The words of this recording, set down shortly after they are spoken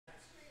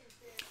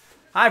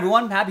Hi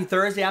everyone, happy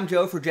Thursday. I'm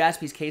Joe for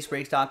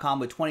JaspysCaseBreaks.com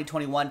with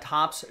 2021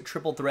 Topps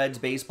Triple Threads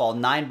Baseball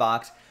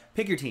 9-box.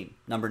 Pick your team,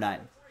 number 9.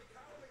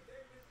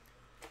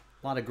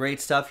 A lot of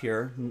great stuff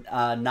here.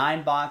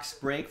 9-box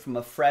break from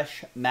a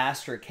fresh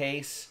master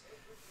case.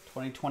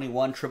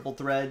 2021 Triple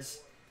Threads.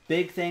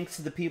 Big thanks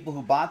to the people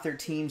who bought their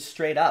teams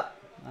straight up.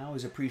 I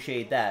always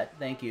appreciate that.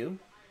 Thank you.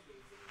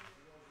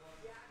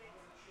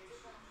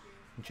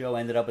 Joe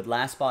ended up with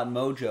Last Spot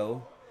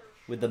Mojo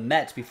with the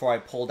Mets before I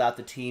pulled out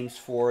the teams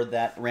for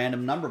that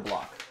random number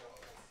block.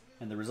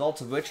 And the results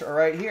of which are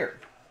right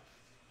here.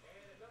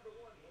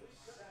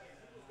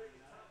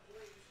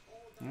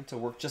 Right, to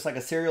work just like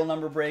a serial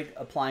number break,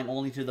 applying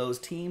only to those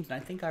teams. And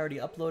I think I already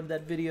uploaded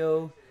that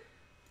video.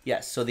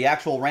 Yes, so the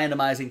actual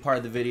randomizing part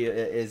of the video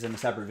is in a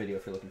separate video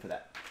if you're looking for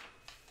that.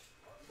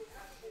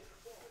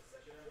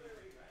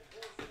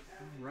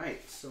 All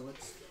right, so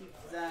let's keep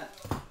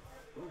that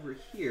over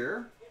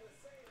here.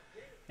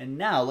 And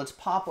now let's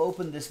pop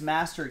open this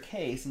master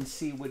case and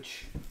see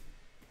which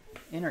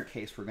inner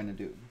case we're going to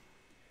do.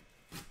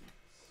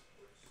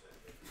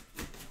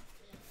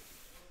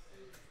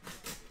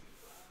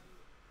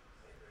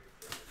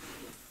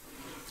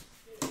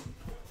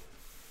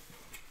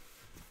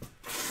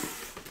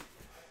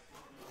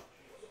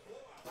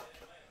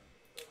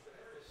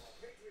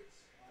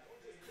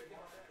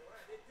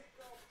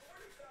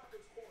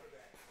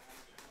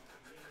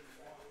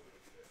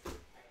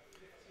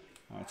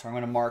 All right, so I'm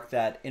going to mark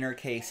that inner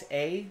case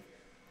A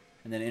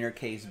and then inner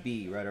case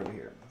B right over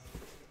here.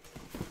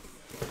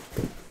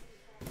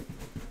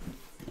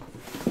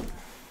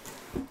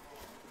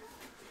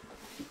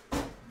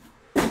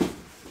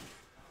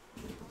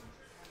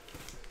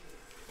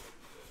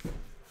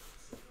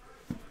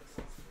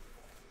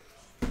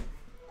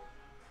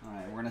 All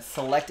right, we're going to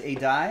select a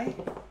die.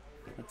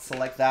 Let's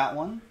select that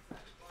one.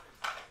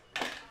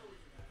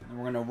 And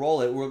we're going to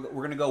roll it. We're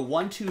going to go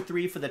 1, 2,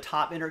 3 for the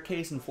top inner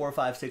case and 4,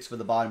 5, 6 for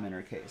the bottom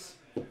inner case.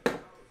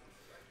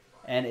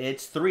 And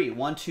it's 3.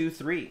 1, 2,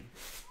 3.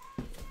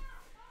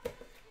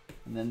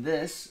 And then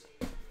this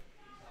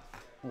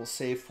we'll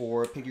save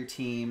for Pick Your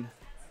Team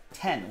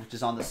 10, which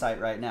is on the site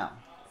right now.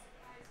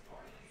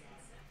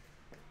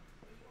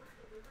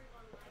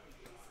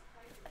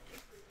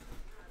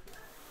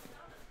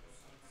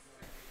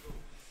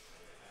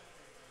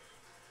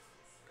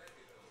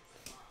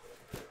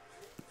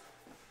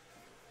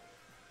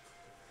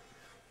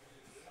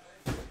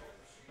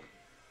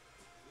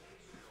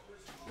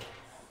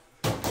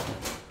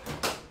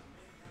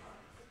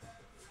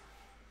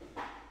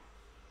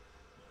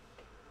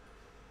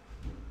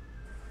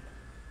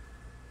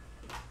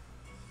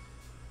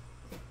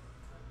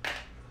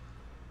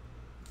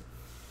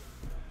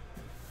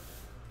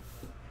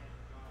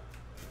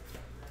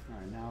 All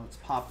right, now let's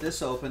pop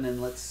this open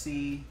and let's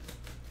see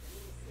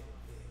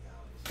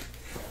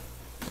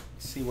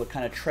what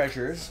kind of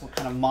treasures, what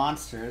kind of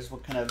monsters,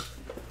 what kind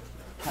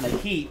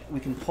of heat we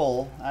can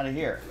pull out of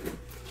here.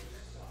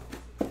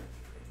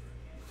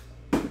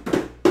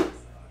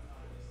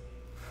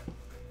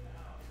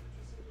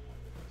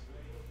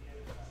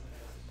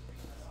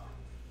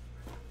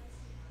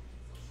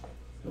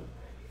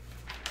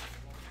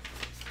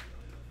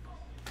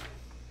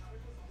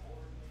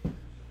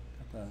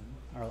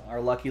 Our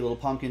lucky little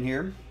pumpkin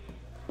here.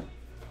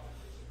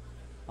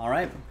 All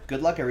right,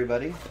 good luck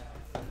everybody.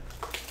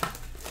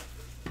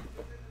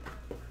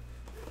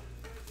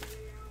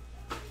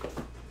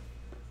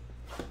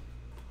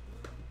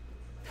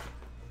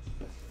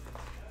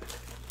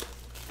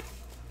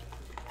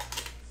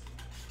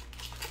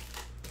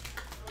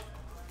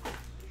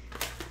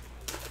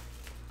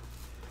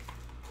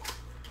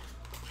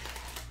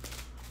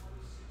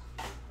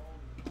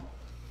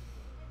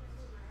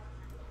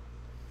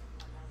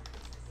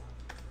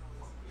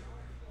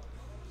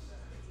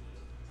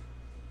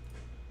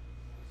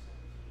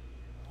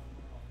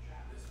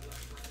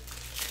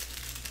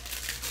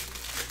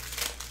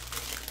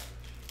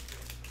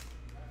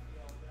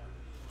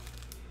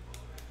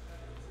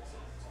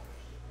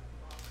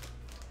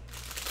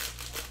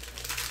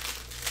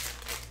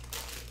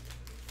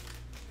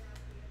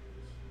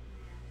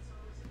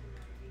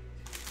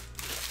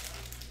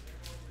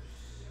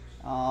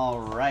 All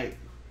right,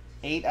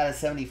 8 out of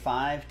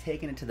 75,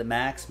 taking it to the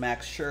max.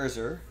 Max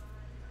Scherzer.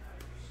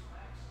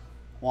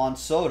 Juan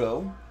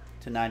Soto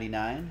to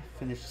 99,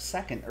 finished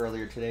second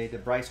earlier today to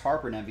Bryce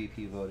Harper in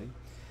MVP voting.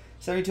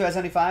 72 out of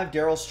 75,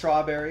 Darryl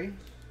Strawberry.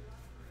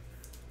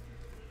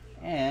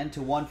 And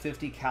to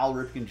 150, Cal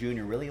Ripken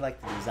Jr. Really like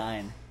the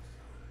design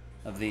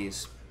of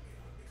these.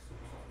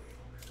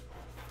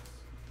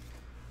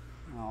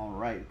 All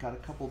right, got a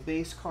couple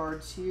base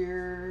cards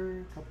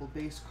here, a couple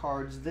base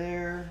cards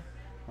there.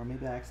 Or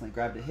maybe I accidentally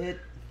grabbed a hit.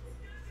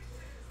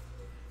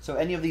 So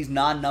any of these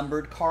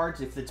non-numbered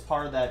cards, if it's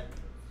part of that,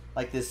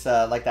 like this,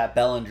 like that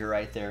Bellinger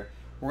right there,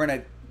 we're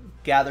gonna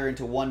gather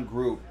into one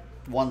group,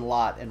 one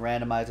lot, and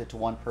randomize it to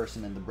one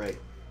person in the break.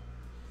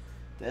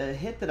 The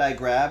hit that I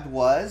grabbed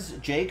was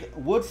Jake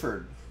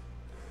Woodford,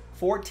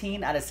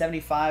 14 out of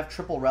 75,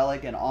 triple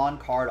relic and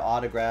on-card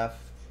autograph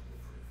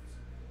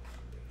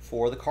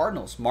for the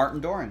Cardinals,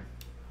 Martin Doran.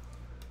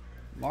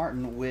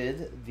 Martin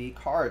with the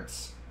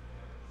cards.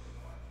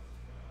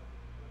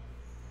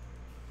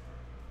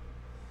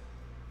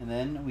 And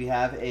then we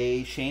have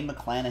a Shane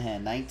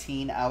McClanahan,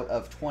 19 out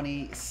of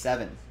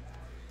 27.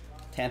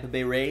 Tampa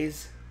Bay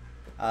Rays.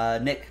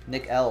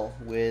 Nick L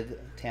with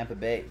Tampa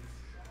Bay.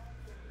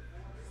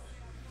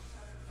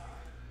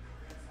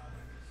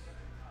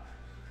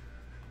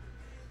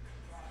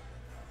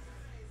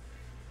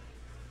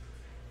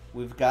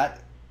 We've got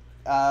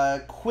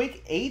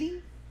quick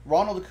 80.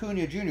 Ronald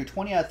Acuna Jr.,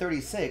 20 out of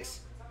 36.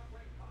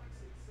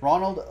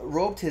 Ronald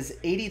roped his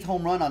 80th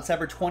home run on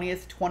September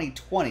 20th,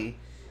 2020.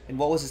 In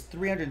what was his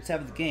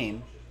 307th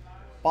game.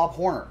 Bob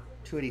Horner,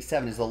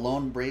 287, is the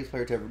lone Braves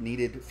player to have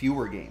needed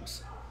fewer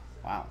games.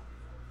 Wow.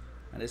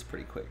 That is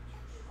pretty quick.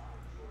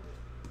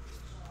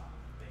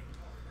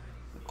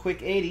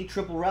 Quick 80,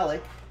 triple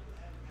relic.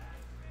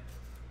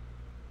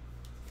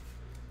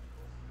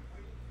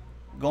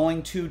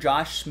 Going to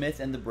Josh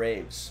Smith and the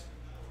Braves.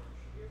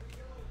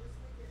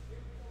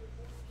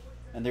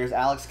 And there's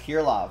Alex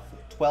Kirilloff,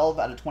 12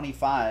 out of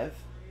 25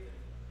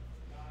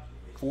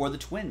 for the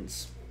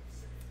Twins.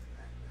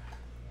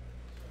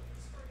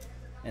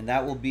 And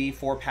that will be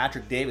for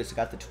Patrick Davis, who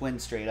got the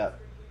Twins straight up.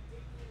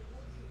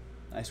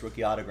 Nice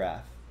rookie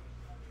autograph.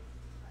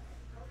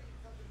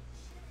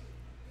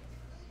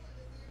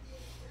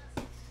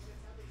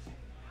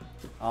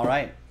 All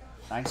right.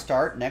 Nice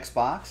start. Next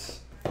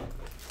box.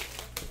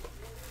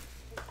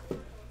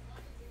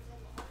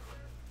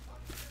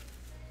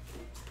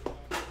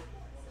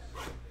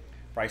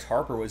 Bryce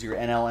Harper was your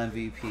NL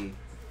MVP.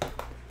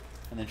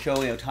 And then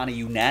Shohei Ohtani,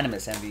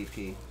 unanimous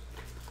MVP.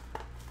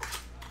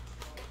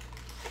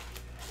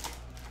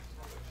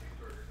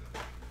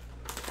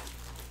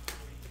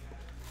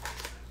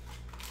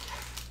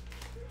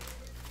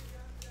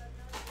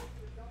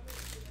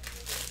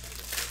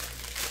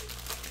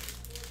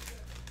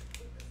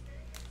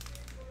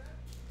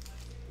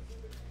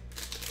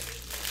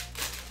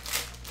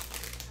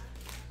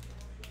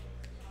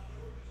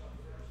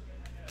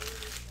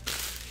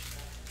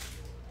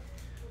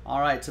 All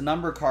right, so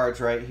number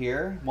cards right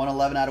here.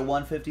 111 out of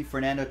 150,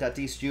 Fernando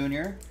Tatis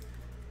Jr.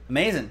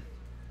 Amazing.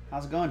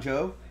 How's it going,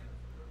 Joe?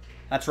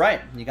 That's right.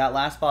 You got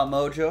Last Spot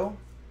Mojo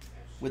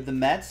with the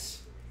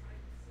Mets.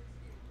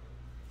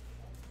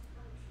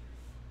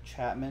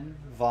 Chapman,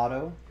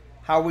 Votto.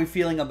 How are we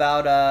feeling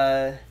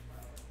about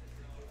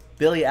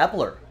Billy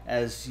Epler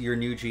as your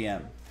new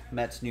GM?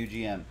 Mets new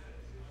GM.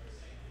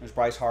 There's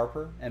Bryce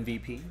Harper,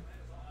 MVP.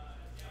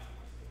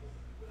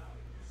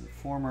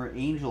 Former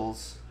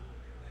Angels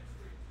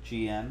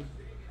GM.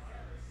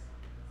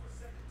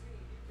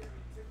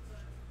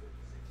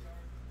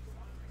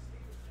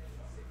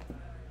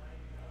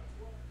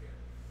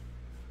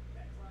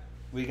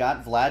 We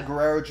got Vlad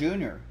Guerrero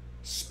Jr.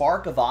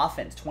 Spark of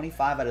offense,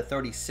 25 out of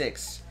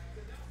 36.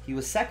 He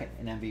was second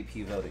in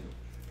MVP voting.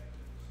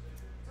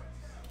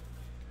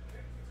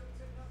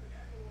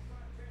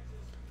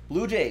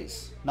 Blue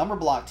Jays, number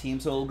block team,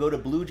 so it'll go to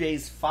Blue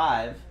Jays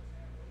 5.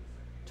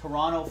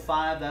 Toronto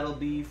 5, that'll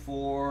be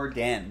for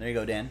Dan. There you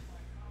go, Dan.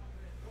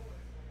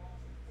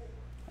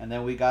 And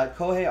then we got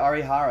Kohei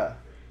Arihara,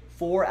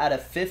 4 out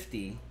of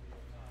 50.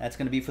 That's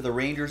going to be for the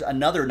Rangers,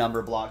 another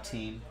number block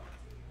team.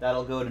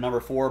 That'll go to number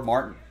 4,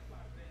 Martin.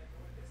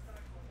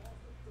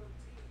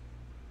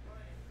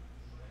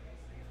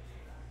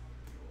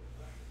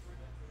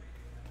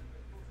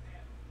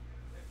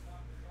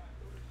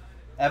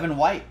 Evan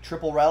White,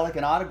 triple relic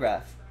and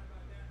autograph.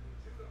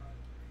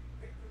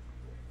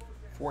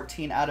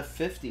 14 out of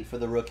 50 for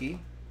the rookie.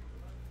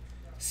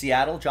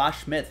 Seattle,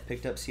 Josh Smith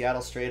picked up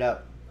Seattle straight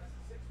up.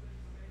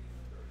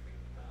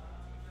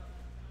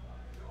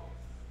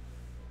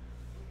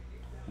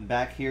 And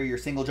back here, your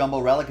single jumbo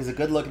relic is a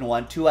good looking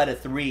one. 2 out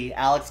of 3.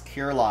 Alex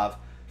Kirilloff,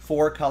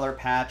 4-color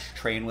patch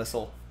train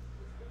whistle.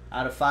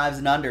 Out of 5s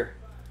and under.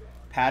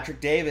 Patrick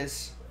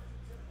Davis.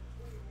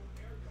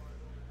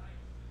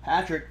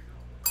 Patrick.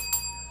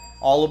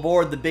 All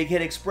aboard the Big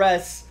Hit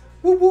Express.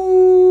 Woo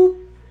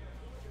woo!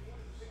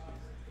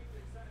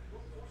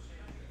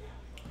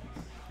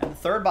 And the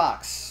third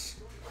box.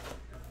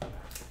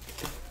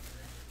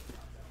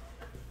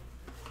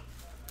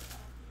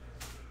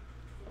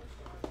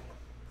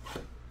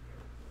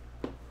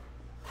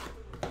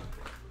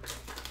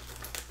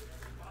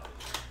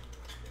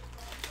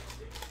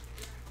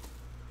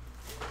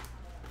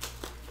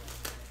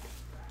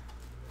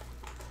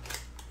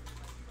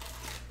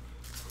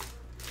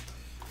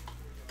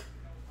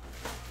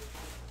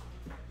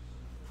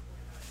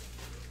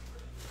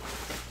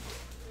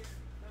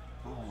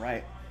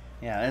 Right.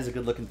 Yeah, that is a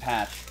good looking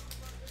patch.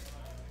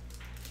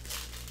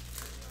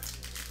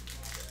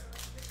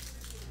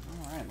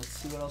 All right, let's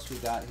see what else we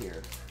got here.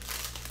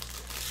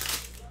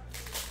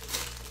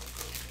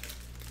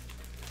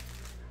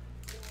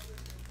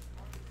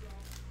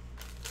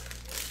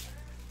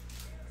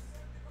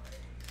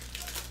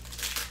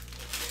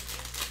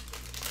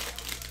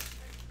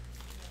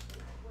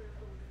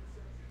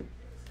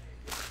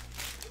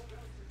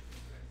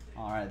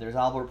 All right, there's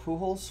Albert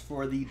Pujols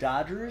for the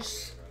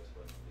Dodgers.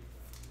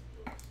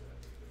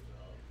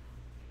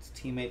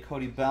 Teammate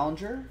Cody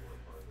Bellinger.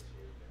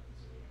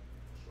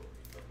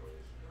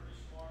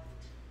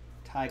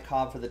 Ty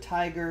Cobb for the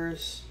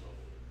Tigers.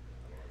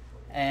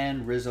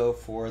 And Rizzo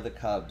for the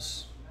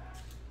Cubs.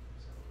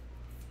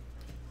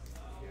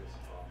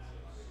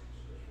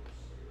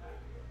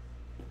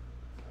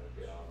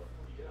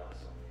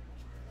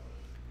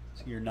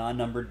 So your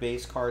non-numbered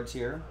base cards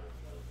here.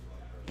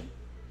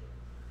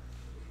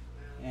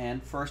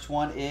 And first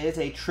one is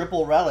a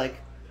triple relic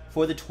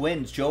for the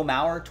Twins. Joe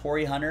Mauer,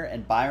 Torrey Hunter,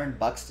 and Byron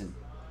Buxton.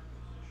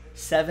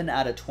 7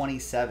 out of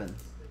 27.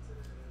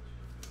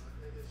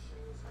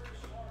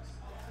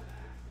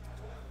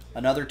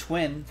 Another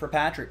twin for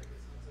Patrick.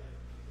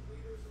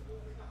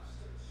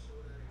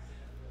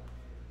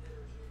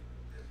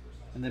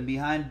 And then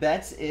behind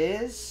Betts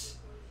is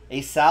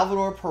a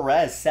Salvador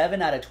Perez,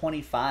 7 out of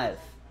 25.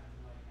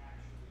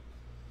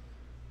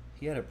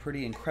 He had a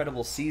pretty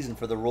incredible season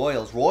for the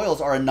Royals. Royals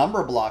are a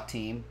number block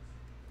team.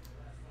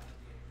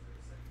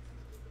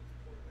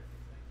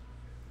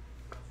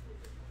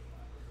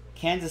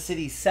 Kansas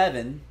City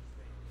 7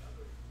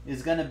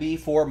 is going to be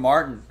for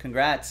Martin.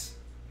 Congrats.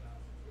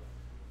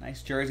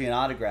 Nice jersey and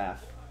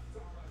autograph.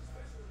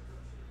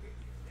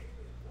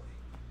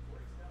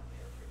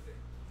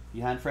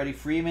 Behind Freddie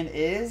Freeman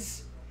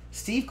is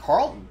Steve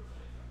Carlton.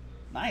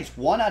 Nice.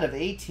 1 out of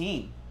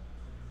 18.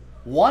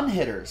 One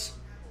hitters.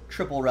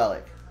 Triple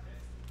relic.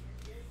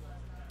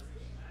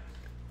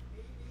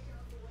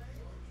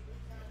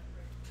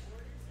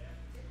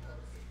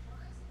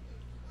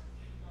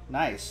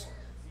 Nice.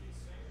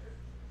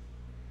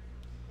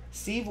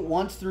 Steve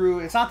once threw,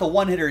 it's not the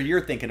one hitter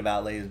you're thinking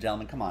about, ladies and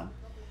gentlemen. Come on.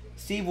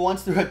 Steve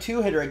once threw a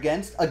two-hitter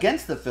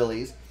against the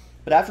Phillies,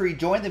 but after he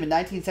joined them in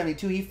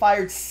 1972, he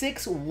fired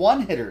 6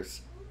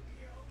 one-hitters.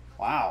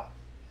 Wow.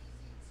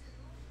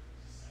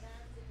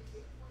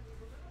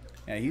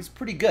 Yeah, he's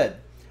pretty good.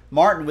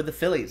 Martin with the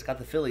Phillies. Got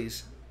the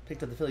Phillies.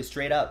 Picked up the Phillies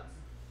straight up.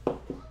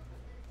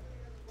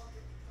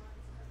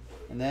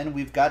 And then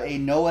we've got a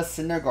Noah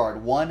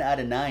Syndergaard, 1 out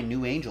of 9,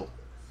 New Angel.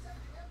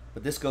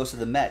 But this goes to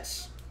the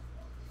Mets.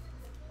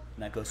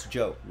 And that goes to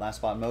Joe. Last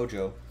spot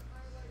mojo.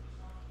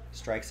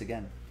 Strikes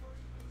again.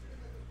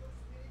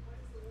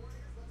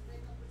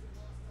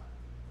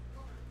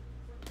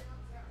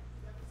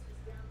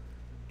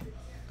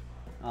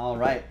 All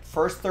right.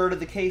 First third of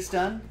the case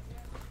done.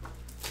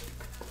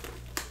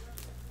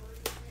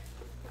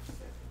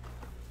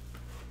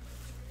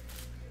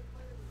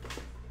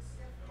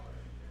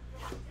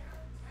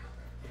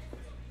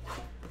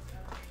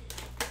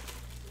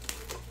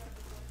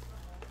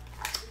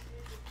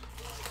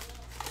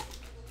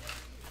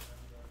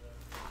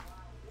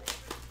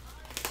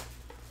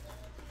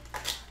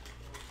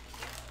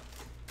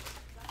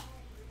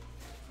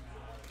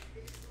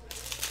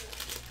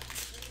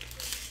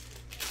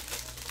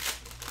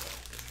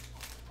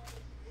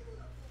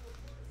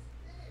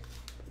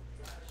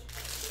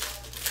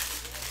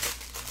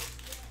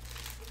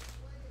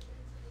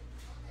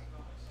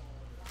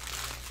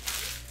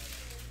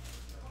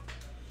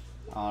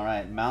 All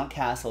right,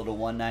 Mountcastle to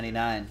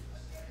 199.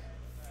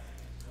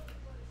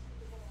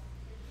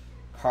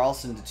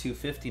 Carlson to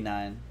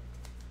 259.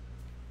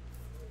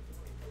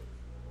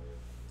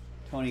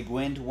 Tony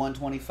Gwynn to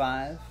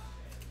 125.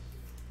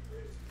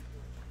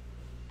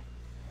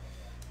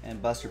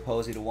 And Buster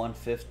Posey to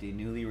 150.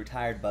 Newly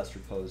retired Buster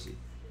Posey.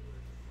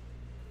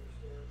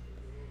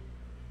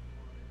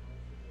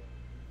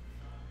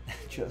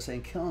 Joe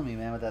saying, killing me,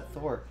 man, with that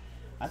Thor.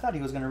 I thought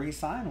he was going to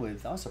re-sign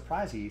with... I was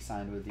surprised he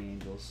signed with the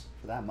Angels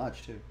for that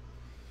much, too.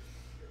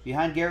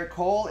 Behind Garrett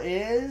Cole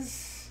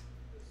is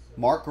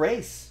Mark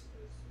Grace.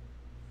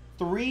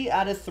 3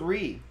 out of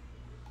 3.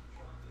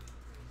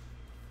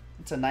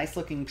 It's a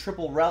nice-looking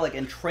triple relic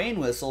and train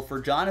whistle for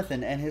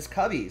Jonathan and his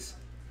Cubbies.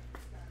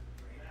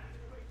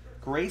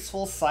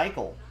 Graceful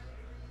cycle.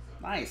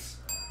 Nice.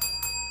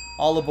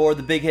 All aboard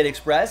the Big Hit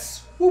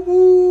Express.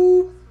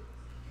 Woo-woo!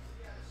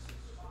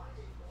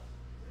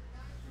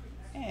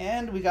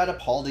 And we got a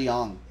Paul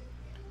DeJong.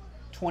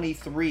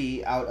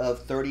 23 out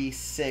of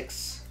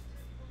 36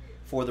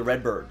 for the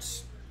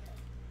Redbirds.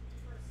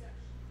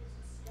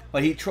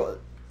 But he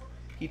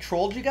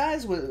trolled you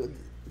guys? What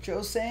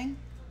Joe's saying?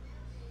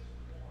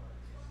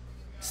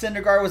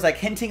 Syndergaard was like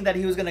hinting that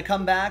he was going to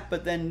come back,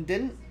 but then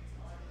didn't?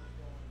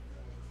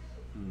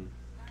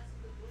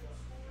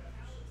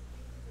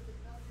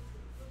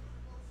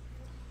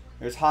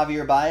 There's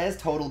Javier Baez,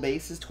 total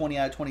bases, 20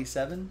 out of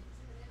 27.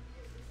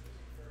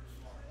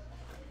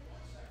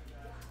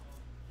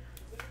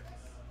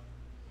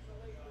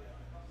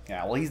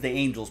 Yeah, well, he's the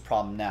Angels'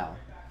 problem now.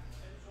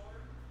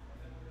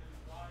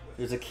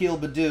 There's Akil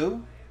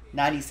Baddoo,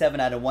 97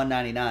 out of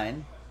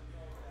 199.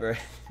 For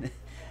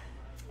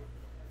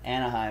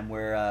Anaheim,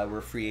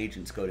 where free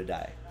agents go to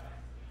die.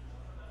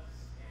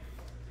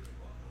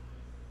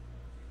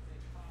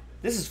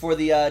 This is for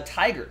the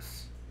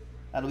Tigers.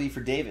 That'll be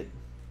for David.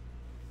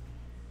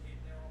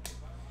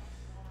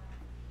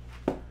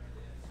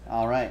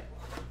 All right.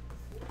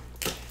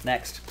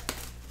 Next.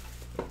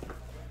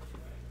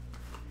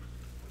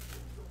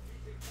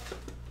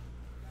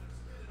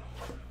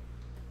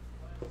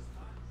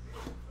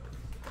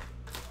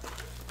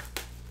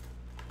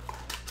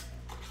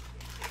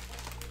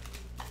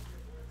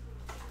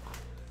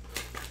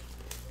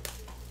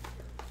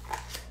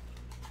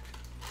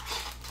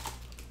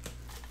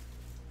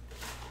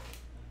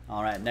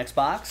 All right, next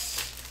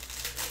box.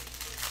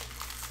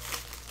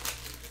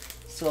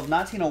 Still have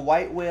not seen a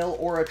white whale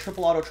or a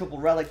triple auto triple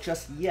relic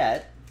just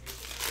yet.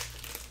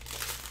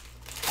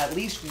 At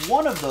least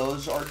one of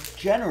those are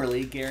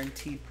generally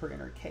guaranteed per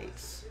inner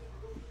case.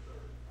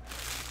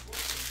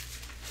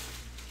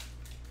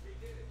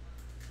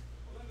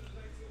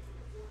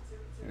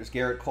 There's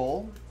Garrett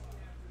Cole.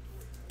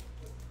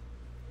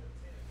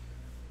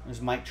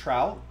 There's Mike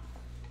Trout.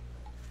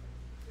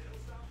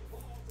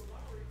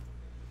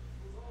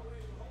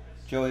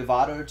 Joey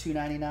Votto to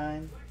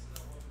 $2.99.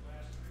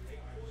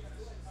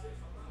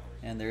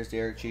 And there's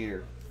Derek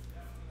Jeter.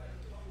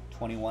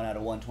 21 out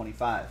of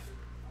 125.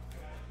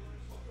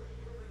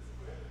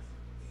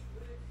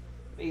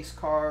 Base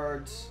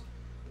cards.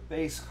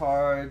 Base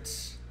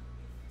cards.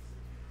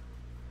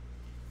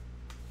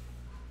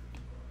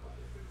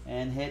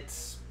 And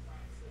hits.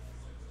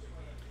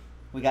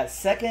 We got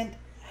second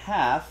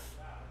half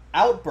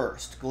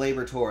outburst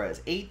Gleyber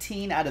Torres.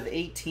 18 out of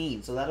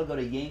 18. So that'll go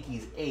to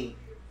Yankees 8.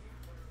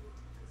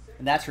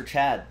 And that's for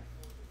Chad.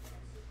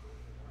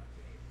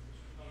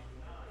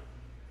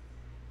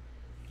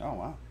 Oh,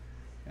 wow.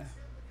 Yeah.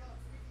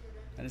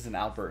 That is an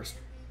outburst.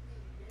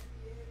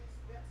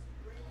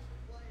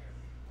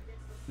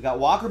 We got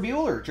Walker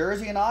Buehler,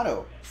 jersey and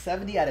auto.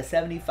 70 out of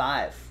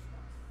 75.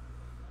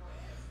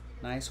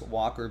 Nice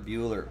Walker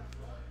Buehler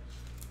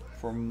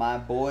for my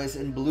boys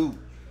in blue.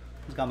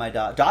 Who's got my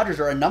Dodgers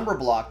are a number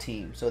block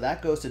team, so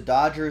that goes to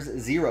Dodgers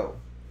 0.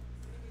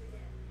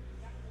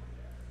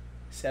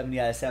 70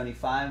 out of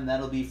 75, and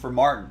that'll be for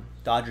Martin.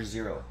 Dodgers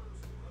 0.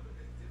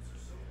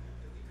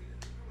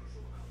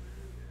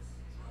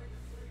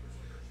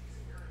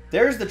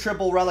 There's the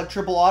triple relic,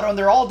 triple auto, and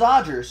they're all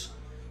Dodgers.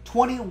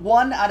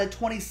 21 out of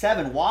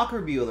 27.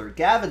 Walker Buehler,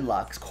 Gavin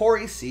Lux,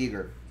 Corey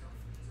Seager.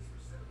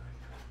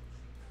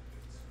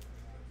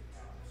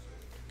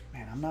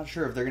 Man, I'm not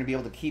sure if they're going to be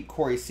able to keep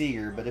Corey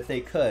Seager, but if they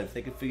could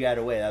figure out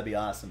a way, that'd be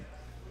awesome.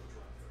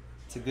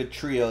 It's a good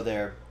trio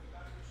there.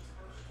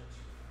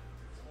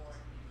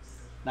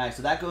 Nice.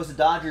 So that goes to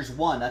Dodgers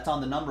 1. That's on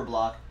the number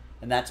block,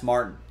 and that's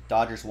Martin.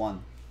 Dodgers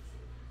 1.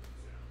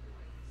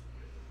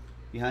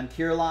 Behind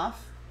Kirilloff,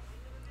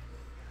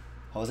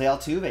 Jose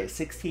Altuve,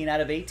 16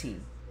 out of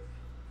 18.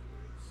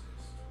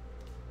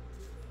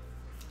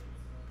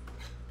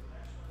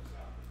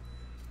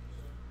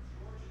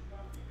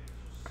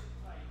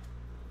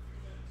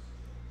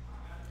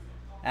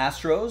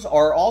 Astros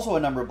are also a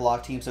number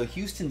block team, so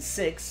Houston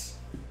 6.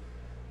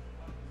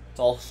 It's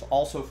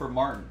also for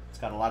Martin. It's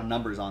got a lot of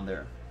numbers on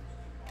there.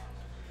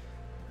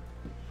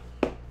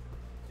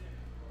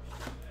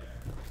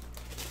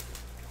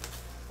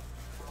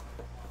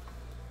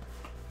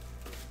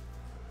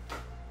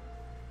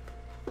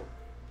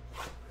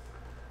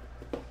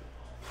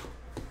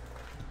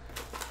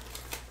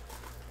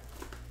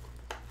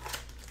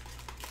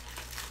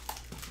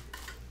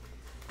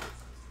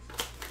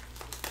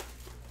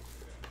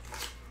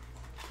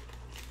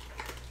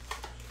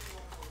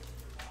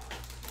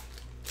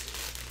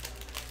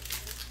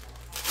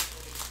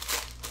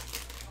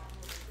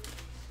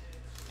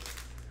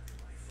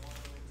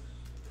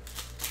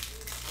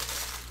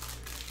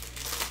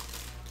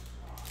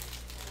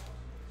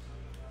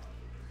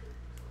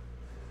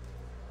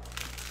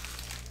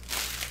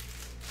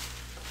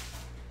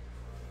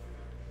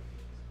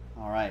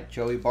 All right,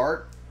 Joey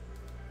Bart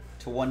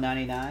to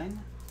 $199.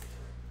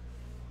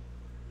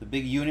 The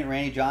big unit,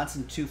 Randy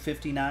Johnson,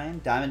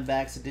 $259.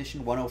 Diamondbacks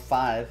edition,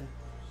 105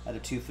 out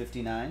of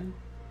 259.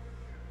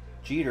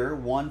 Jeter,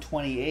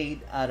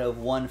 128 out of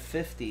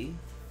 150.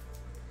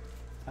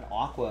 That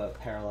aqua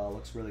parallel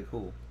looks really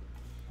cool.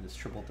 This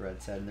triple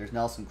thread set. And there's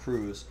Nelson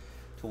Cruz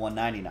to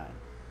 $199.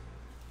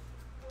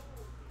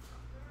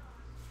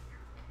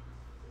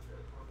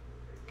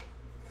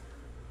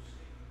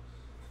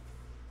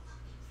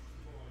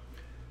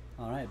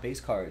 All right, base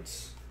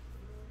cards.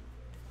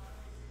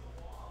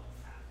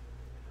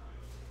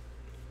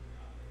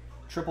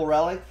 Triple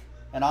relic,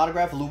 an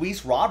autograph,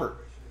 Luis Robert.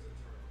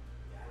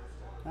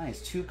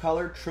 Nice,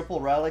 two-color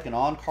triple relic, an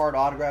on-card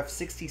autograph,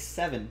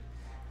 67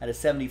 out of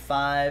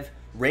 75.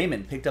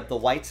 Raymond picked up the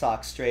White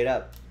Sox straight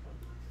up.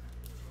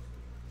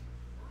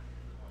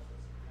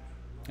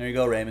 There you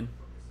go, Raymond.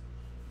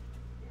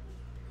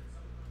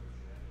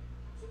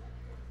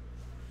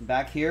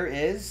 Back here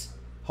is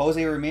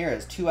Jose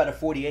Ramirez, 2 out of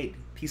 48.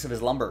 Piece of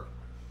his lumber.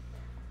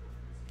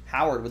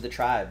 Howard with the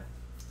Tribe.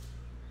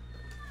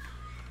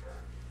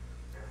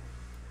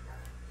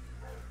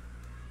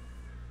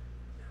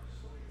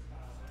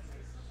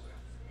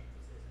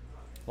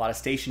 A lot of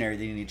stationery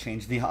that you need to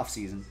change in the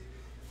offseason.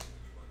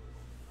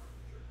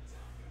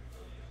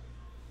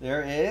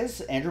 There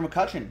is Andrew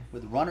McCutchen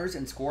with runners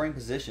in scoring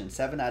position.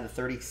 7 out of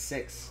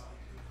 36.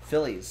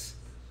 Phillies.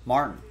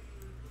 Martin.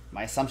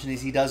 My assumption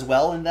is he does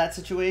well in that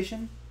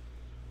situation.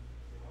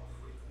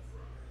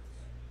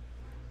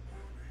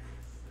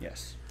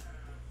 Yes.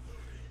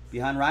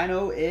 Behind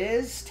Rhino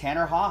is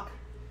Tanner Houck.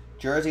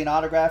 Jersey and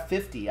autograph,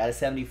 50 out of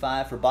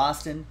 75 for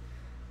Boston.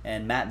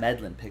 And Matt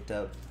Medlin picked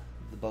up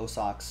the Bo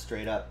Sox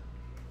straight up.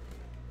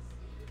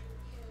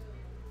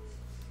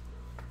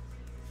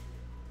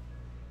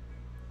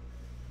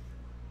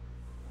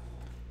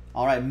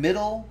 All right,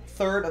 middle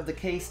third of the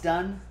case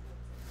done.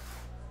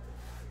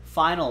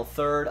 Final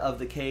third of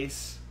the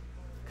case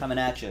coming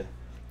at you.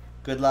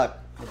 Good luck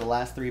with the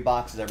last 3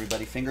 boxes,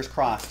 everybody. Fingers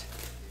crossed.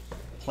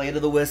 Play to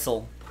the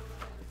whistle.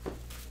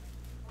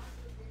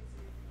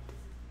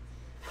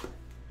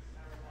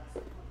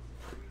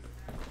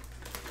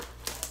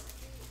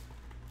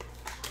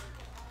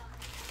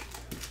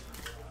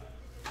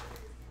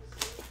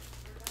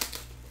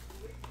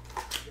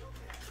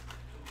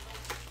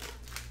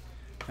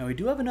 Now we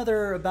do have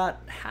another about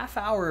half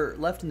hour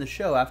left in the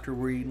show after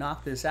we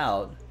knock this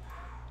out.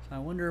 So I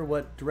wonder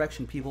what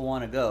direction people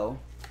want to go.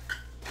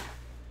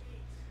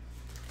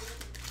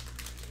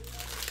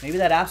 Maybe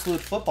that absolute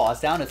football is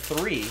down to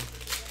 3.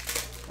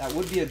 That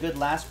would be a good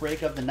last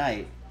break of the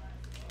night.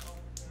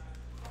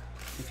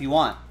 If you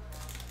want.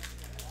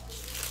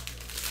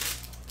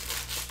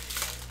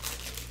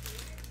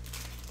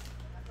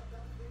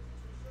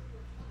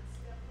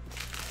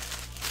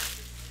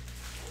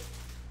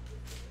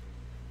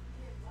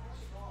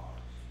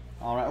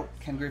 All right,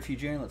 Ken Griffey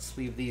Jr., let's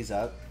sleeve these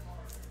up.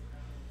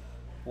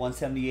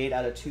 178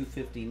 out of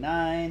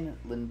 259.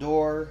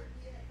 Lindor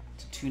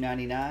to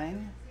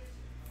 299.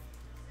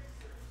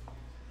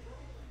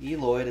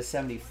 Eloy to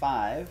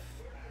 75.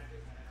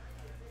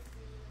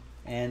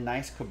 And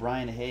nice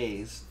Cabrian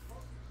Hayes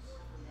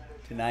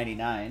to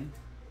 99.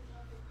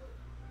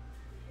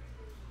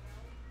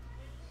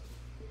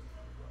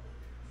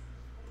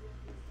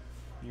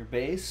 Your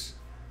base,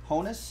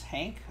 Honus,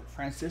 Hank,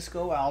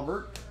 Francisco,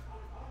 Albert.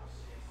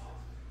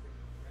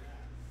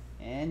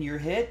 And your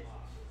hit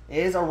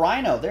is a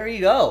Rhino. There you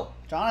go.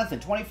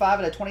 Jonathan, 25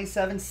 out of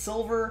 27.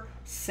 Silver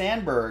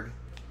Sandberg.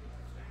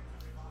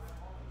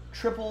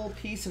 Triple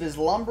piece of his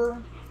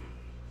lumber.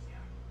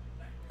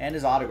 And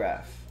his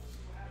autograph.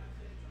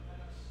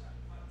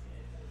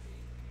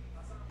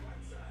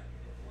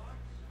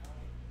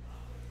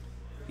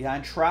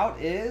 Behind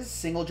Trout is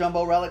single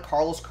jumbo relic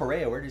Carlos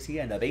Correa. Where does he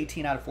end up?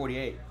 18 out of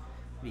 48.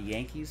 The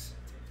Yankees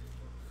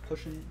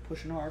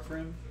pushing hard for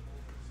him.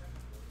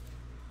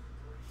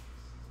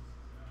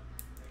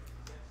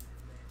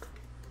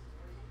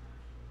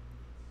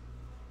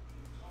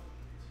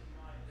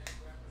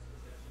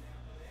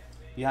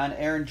 Behind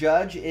Aaron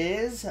Judge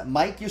is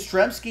Mike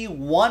Yastrzemski,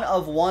 1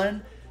 of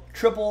 1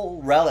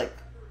 triple relic.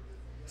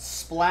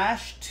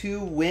 Splash to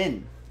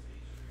win.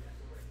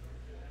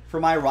 For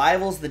my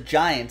rivals, the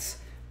Giants,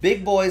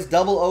 Big Boys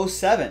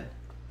 007.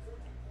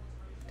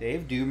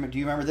 Dave, do you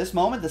remember this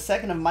moment? The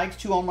second of Mike's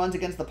 2 home runs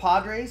against the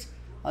Padres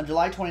on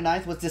July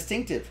 29th was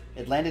distinctive.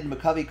 It landed in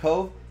McCovey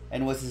Cove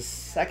and was his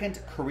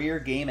 2nd career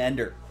game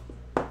ender.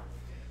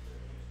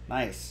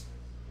 Nice.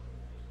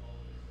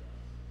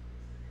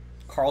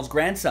 Carl's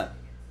grandson.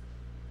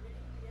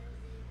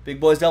 Big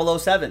Boys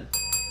 007.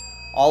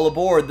 All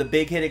aboard the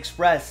Big Hit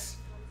Express.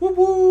 Whoop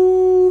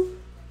whoop.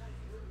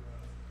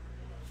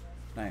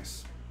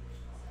 Nice.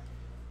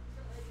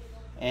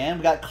 And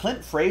we got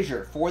Clint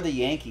Frazier for the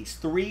Yankees.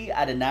 3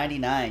 out of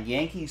 99.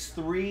 Yankees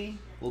 3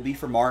 will be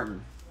for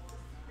Martin.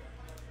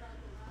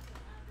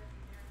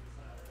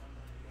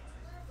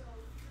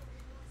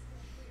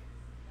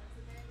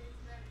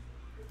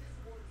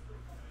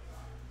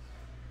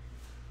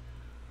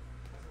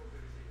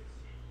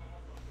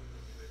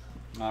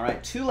 All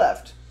right, 2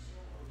 left.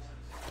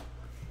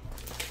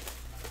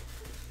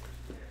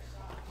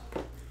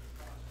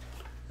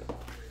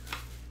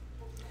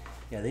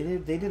 Yeah,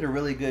 they did a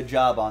really good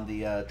job on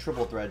the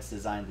triple threads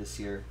design this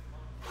year.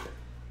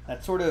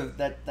 That sort of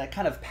that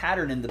kind of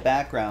pattern in the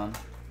background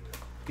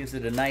gives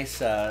it a nice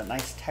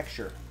nice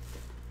texture.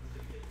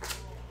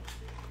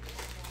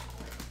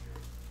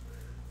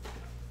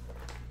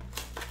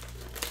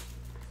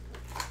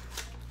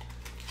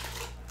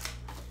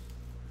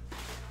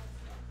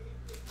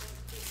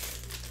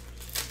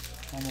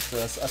 Almost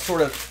a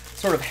sort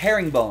of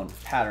herringbone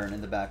pattern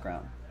in the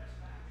background.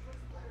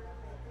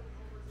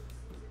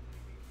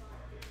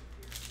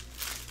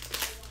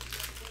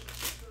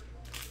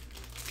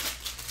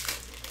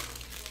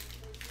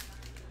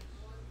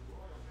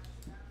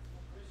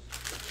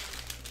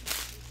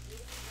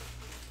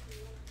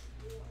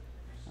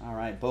 All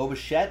right, Bo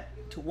Bichette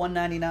to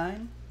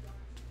 199.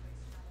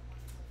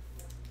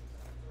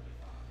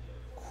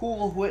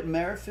 Cool Whit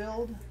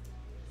Merrifield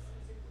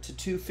to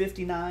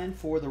 259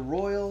 for the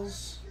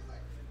Royals.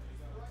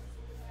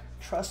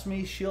 Trust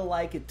me, she'll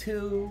like it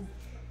too.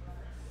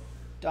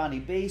 Donnie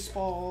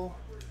Baseball.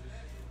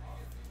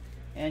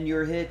 And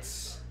your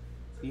hits.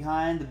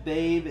 Behind the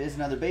Babe is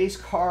another base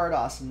card.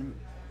 Awesome.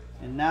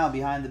 And now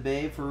behind the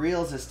Babe for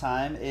reals this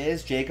time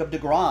is Jacob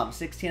deGrom.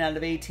 16 out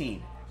of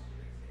 18.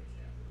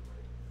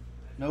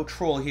 No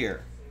troll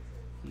here.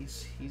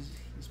 He's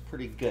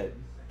pretty good.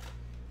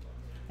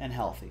 And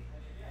healthy.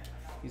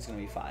 He's going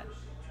to be fine.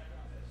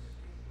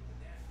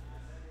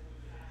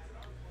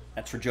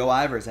 That's for Joe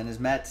Ivers and his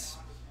Mets.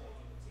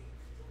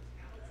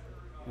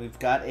 We've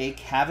got a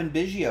Kevin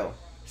Biggio,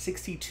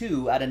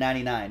 62 out of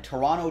 99.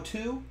 Toronto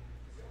 2,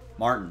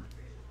 Martin.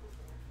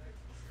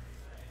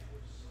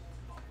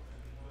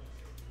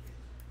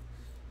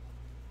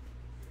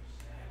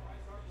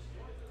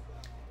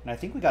 And I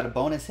think we got a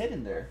bonus hit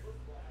in there.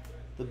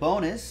 The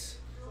bonus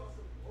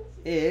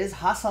is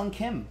Ha-Seong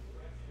Kim.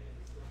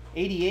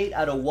 88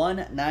 out of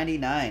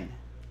 199.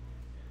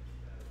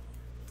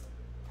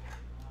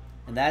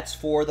 And that's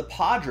for the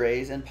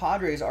Padres. And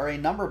Padres are a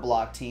number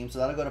block team. So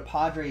that'll go to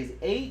Padres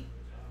 8.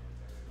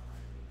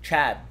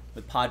 Chad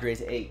with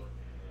Padres 8.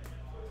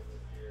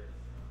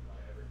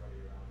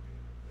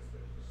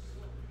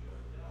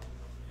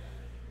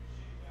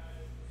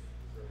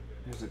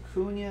 There's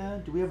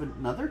Acuna. Do we have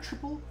another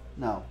triple?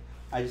 No.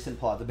 I just didn't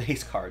pull out the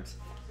base cards.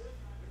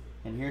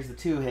 And here's the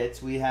 2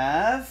 hits. We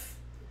have,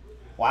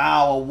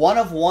 wow, a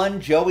 1/1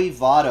 Joey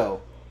Votto.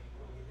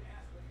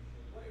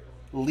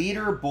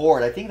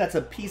 Leaderboard. I think that's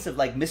a piece of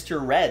like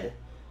Mr. Red,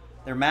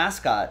 their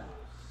mascot.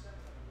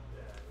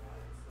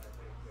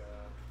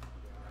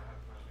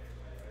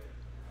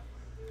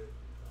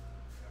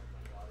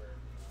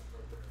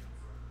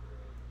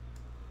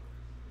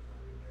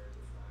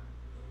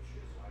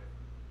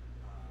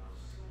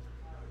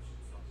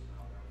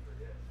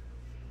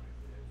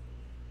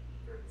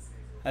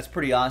 That's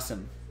pretty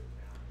awesome.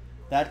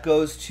 That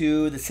goes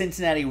to the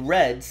Cincinnati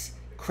Reds,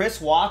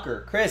 Chris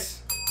Walker.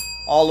 Chris,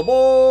 all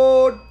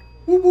aboard!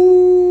 Woo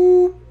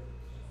woo!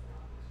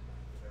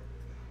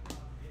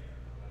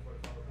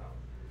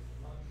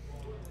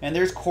 And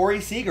there's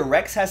Corey Seager.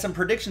 Rex has some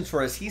predictions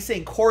for us. He's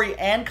saying Corey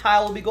and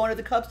Kyle will be going to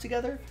the Cubs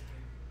together.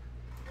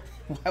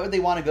 Why would they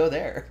want to go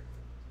there?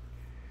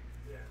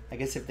 I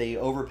guess if they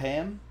overpay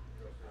him.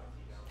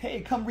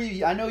 Hey, come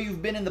read. I know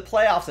you've been in the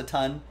playoffs a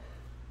ton.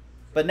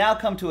 But now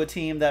come to a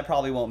team that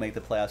probably won't make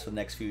the playoffs for the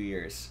next few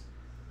years.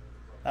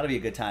 That'll be a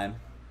good time.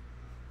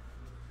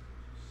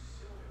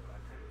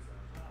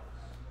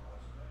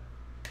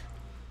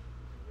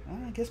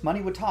 I guess money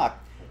would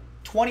talk.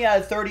 20 out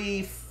of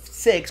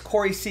 36,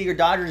 Corey Seager,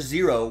 Dodgers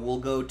 0 will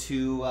go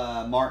to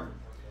Martin.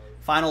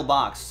 Final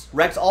box.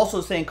 Rex also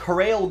saying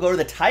Correa will go to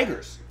the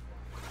Tigers.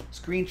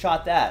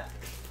 Screenshot that.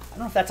 I don't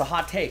know if that's a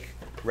hot take,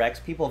 Rex.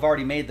 People have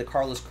already made the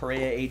Carlos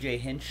Correa, AJ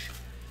Hinch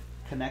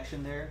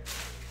connection there.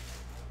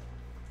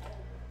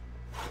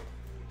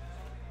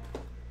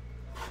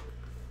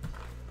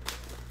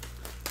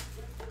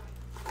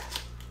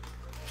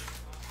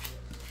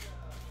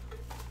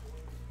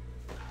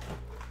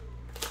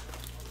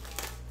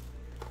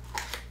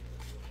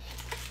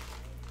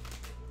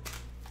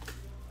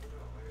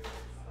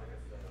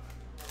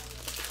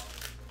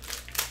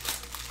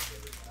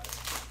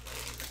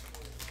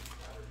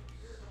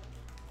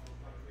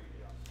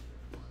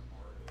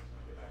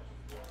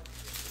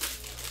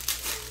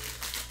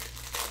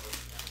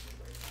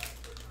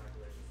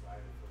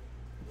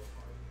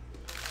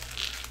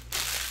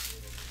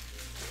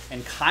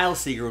 And Kyle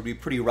Seager would be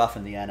pretty rough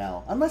in the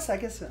NL, unless they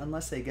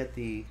get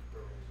the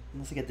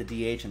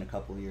DH in a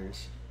couple of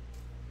years.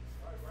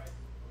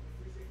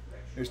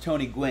 There's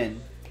Tony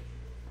Gwynn,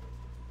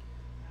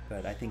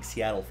 but I think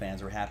Seattle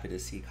fans were happy to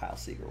see Kyle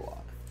Seager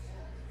walk.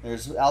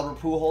 There's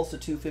Albert Pujols to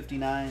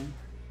 259,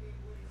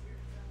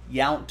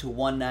 Yount to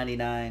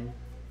 199,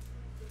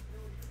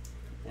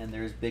 and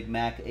there's Big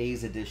Mac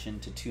A's edition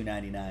to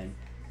 299.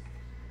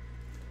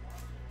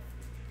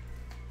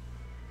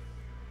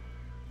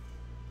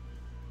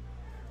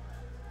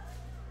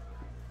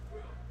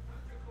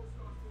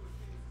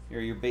 Here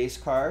are your base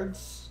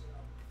cards.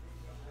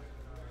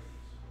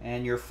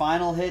 And your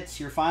final hits,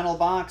 your final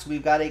box,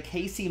 we've got a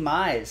Casey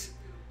Mize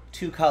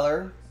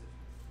 2-color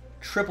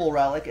triple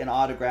relic and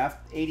autograph,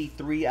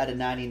 83 out of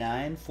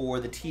 99 for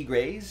the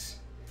Tigres.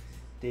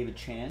 David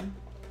Chan.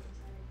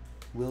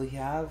 Will he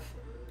have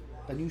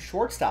a new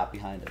shortstop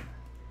behind him?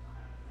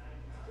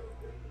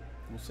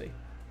 We'll see.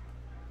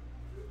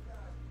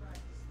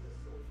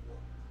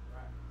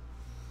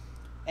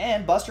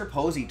 And Buster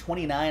Posey,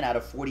 29 out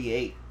of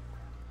 48.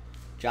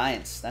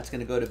 Giants. That's going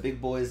to go to Big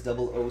Boys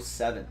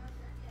 007.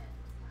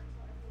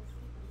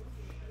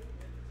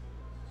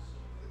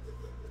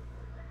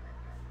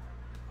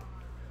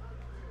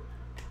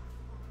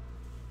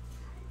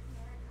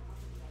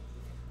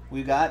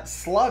 We got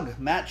Slug,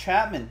 Matt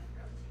Chapman,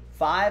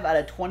 5 out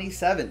of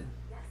 27.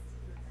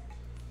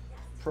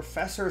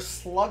 Professor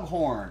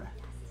Slughorn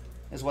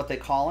is what they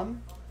call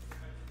him.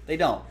 They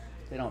don't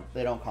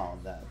call him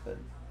that, but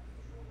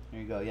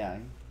there you go. Yeah,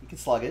 you can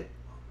slug it.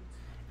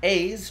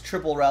 A's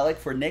triple relic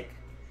for Nick.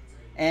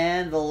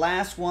 And the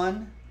last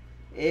one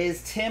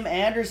is Tim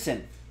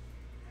Anderson.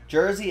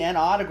 Jersey and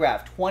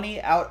autograph, 20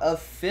 out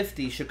of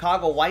 50.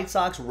 Chicago White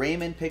Sox.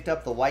 Raymond picked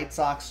up the White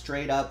Sox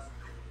straight up.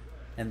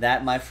 And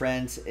that, my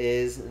friends,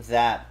 is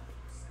that.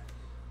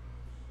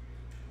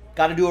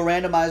 Got to do a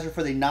randomizer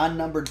for the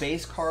non-numbered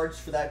base cards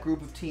for that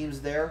group of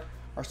teams there.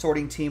 Our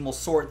sorting team will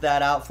sort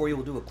that out for you.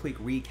 We'll do a quick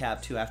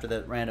recap, too, after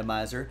the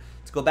randomizer.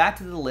 Let's go back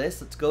to the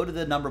list. Let's go to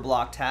the number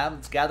block tab.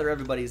 Let's gather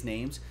everybody's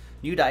names.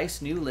 New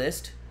dice, new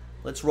list.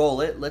 Let's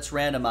roll it. Let's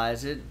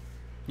randomize it.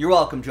 You're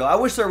welcome, Joe. I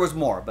wish there was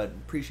more, but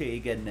appreciate you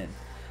getting in.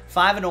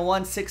 5 and a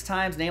 1, 6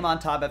 times. Name on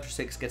top after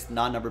 6 gets the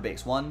non-number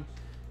base. 1,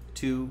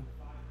 2,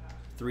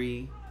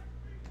 3,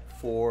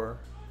 4,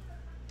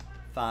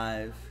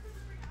 5,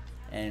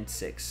 and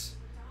 6.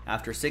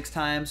 after 6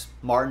 times.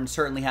 Martin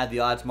certainly had the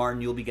odds.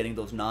 Martin, you'll be getting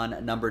those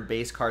non-numbered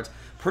base cards.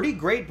 Pretty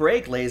great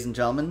break, ladies and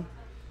gentlemen,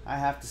 I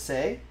have to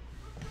say.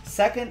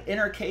 Second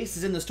inner case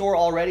is in the store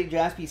already,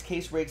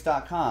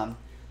 jaspyscasebreaks.com.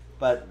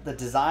 But the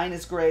design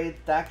is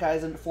great. That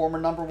guy's a former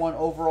 #1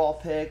 overall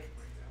pick.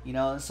 You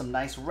know, some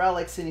nice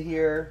relics in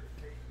here.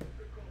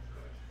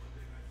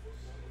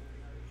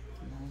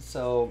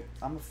 So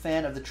I'm a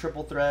fan of the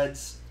triple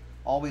threads.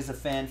 Always a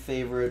fan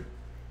favorite.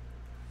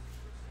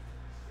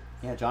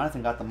 Yeah,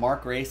 Jonathan got the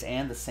Mark Grace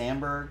and the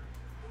Sandberg.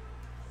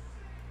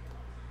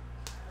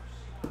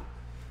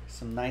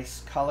 Some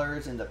nice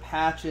colors in the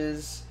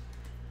patches.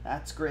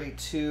 That's great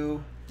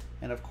too.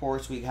 And of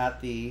course we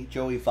got the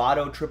Joey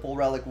Votto triple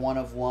relic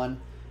 1/1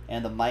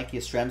 and the Mike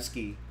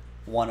Yastrzemski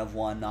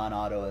 1/1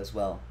 non-auto as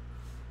well.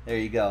 There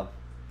you go.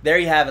 There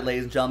you have it,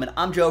 ladies and gentlemen.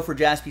 I'm Joe for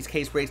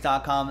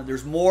jaspyscasebreaks.com.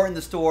 There's more in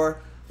the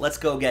store. Let's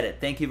go get it.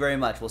 Thank you very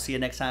much. We'll see you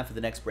next time for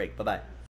the next break. Bye-bye.